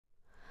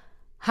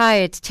Hi,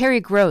 it's Terry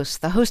Gross,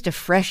 the host of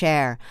Fresh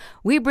Air.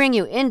 We bring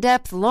you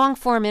in-depth,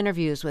 long-form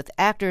interviews with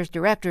actors,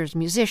 directors,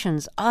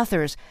 musicians,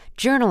 authors,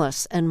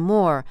 journalists, and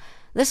more.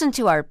 Listen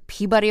to our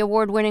Peabody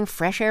Award-winning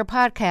Fresh Air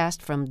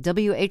podcast from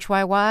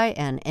WHYY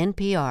and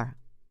NPR.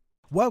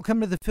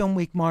 Welcome to the Film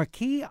Week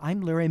Marquee. I'm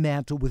Larry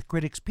Mantle with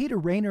critics Peter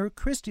Rainer,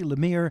 Christy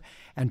Lemire,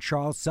 and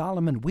Charles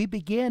Solomon. We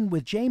begin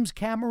with James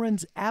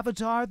Cameron's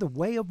Avatar: The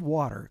Way of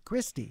Water.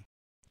 Christy.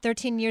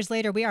 13 years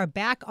later, we are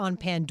back on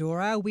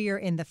Pandora. We are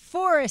in the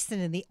forests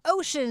and in the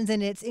oceans,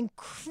 and it's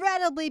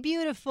incredibly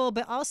beautiful,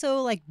 but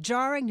also like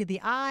jarring to the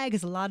eye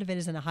because a lot of it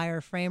is in a higher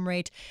frame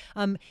rate.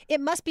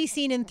 It must be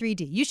seen in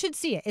 3D. You should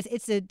see it.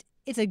 It's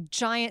a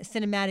giant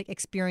cinematic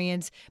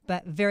experience,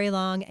 but very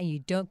long, and you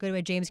don't go to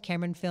a James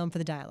Cameron film for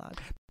the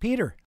dialogue.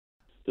 Peter.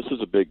 This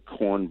is a big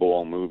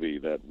cornball movie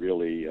that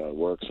really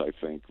works, I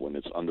think, when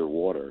it's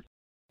underwater.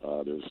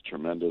 There's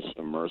tremendous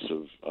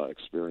immersive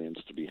experience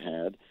to be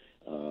had.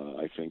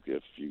 I think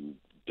if you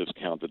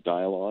discount the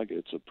dialogue,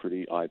 it's a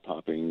pretty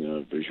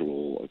eye-popping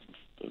visual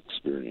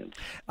experience.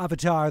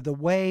 Avatar: The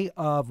Way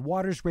of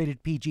Water's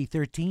rated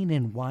PG-13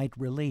 in wide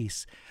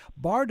release.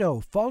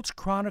 Bardo, False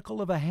Chronicle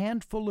of a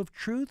Handful of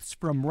Truths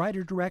from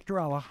writer-director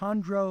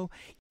Alejandro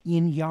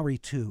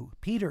Iñárritu.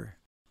 Peter.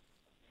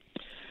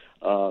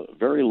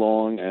 Very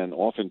long and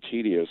often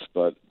tedious,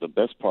 but the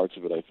best parts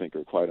of it, I think,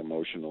 are quite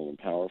emotional and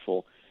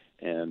powerful.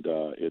 And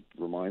it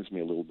reminds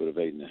me a little bit of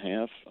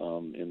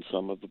 8.5 in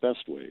some of the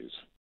best ways.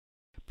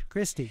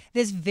 Christy.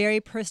 This very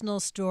personal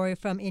story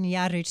from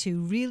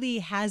Iñárritu really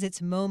has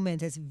its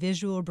moments, its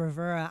visual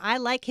bravura. I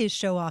like his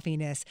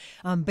show-offiness,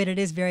 but it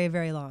is very,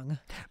 very long.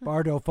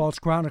 Bardo, False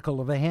Chronicle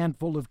of a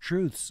Handful of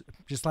Truths,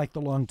 just like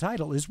the long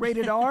title, is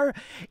rated R,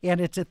 and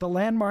it's at the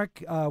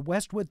landmark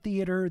Westwood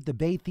Theater, the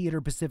Bay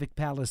Theater, Pacific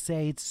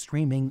Palisades,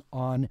 streaming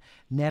on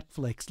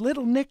Netflix.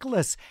 Little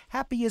Nicholas,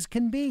 Happy as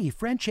Can Be,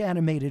 French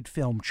animated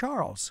film.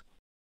 Charles.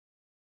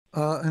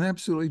 An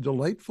absolutely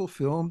delightful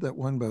film that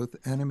won both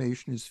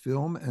Animation is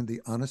Film and the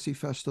Annecy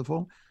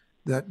Festival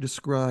that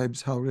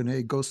describes how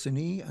René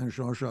Goscinny and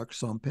Jean-Jacques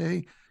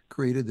Sampé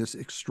created this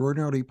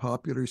extraordinarily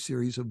popular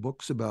series of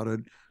books about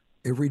an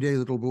everyday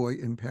little boy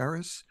in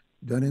Paris,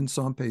 done in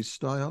Sampé's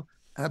style.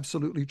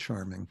 Absolutely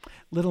charming.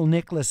 Little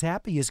Nicholas,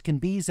 Happy as Can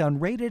Be, is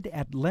unrated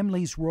at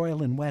Laemmle's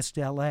Royal in West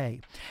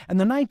L.A. And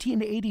the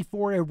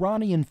 1984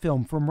 Iranian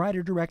film from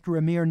writer-director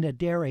Amir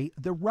Naderi,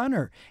 The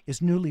Runner, is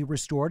newly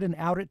restored and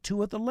out at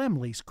two of the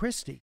Laemmle's.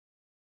 Christy.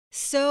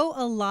 So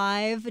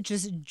alive,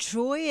 just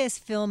joyous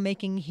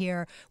filmmaking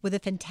here with a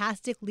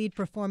fantastic lead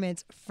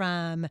performance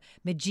from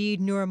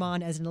Majid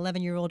Nurman as an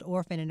 11-year-old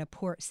orphan in a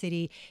port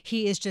city.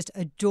 He is just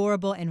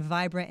adorable and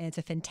vibrant, and it's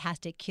a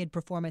fantastic kid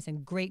performance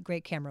and great,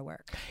 great camera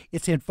work.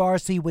 It's in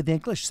Farsi with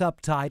English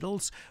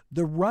subtitles.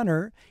 The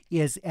Runner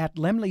is at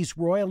Laemmle's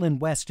Royal in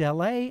West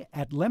L.A.,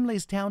 at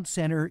Laemmle's Town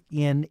Center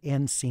in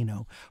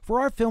Encino. For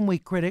our Film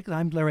Week critics,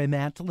 I'm Larry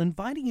Mantle,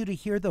 inviting you to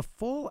hear the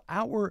full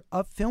hour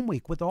of Film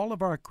Week with all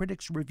of our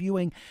critics reviewing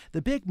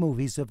the big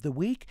movies of the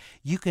week.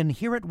 You can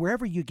hear it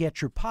wherever you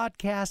get your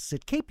podcasts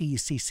at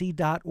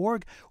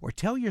kpecc.org, or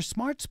tell your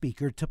smart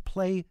speaker to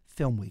play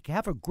Film Week.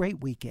 Have a great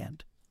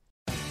weekend.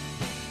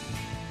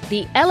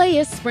 The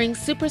LAist Spring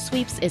Super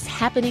Sweeps is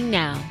happening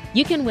now.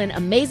 You can win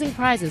amazing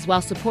prizes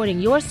while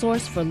supporting your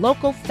source for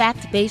local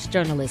fact-based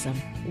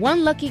journalism.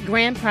 One lucky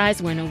grand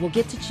prize winner will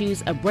get to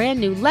choose a brand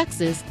new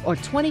Lexus or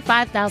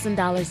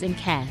 $25,000 in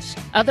cash.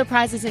 Other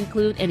prizes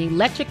include an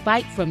electric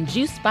bike from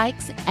Juice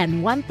Bikes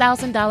and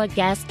 $1,000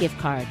 gas gift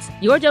cards.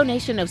 Your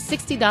donation of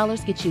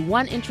 $60 gets you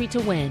one entry to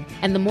win,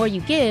 and the more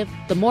you give,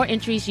 the more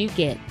entries you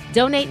get.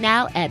 Donate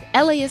now at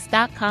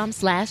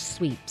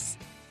LAist.com/sweeps.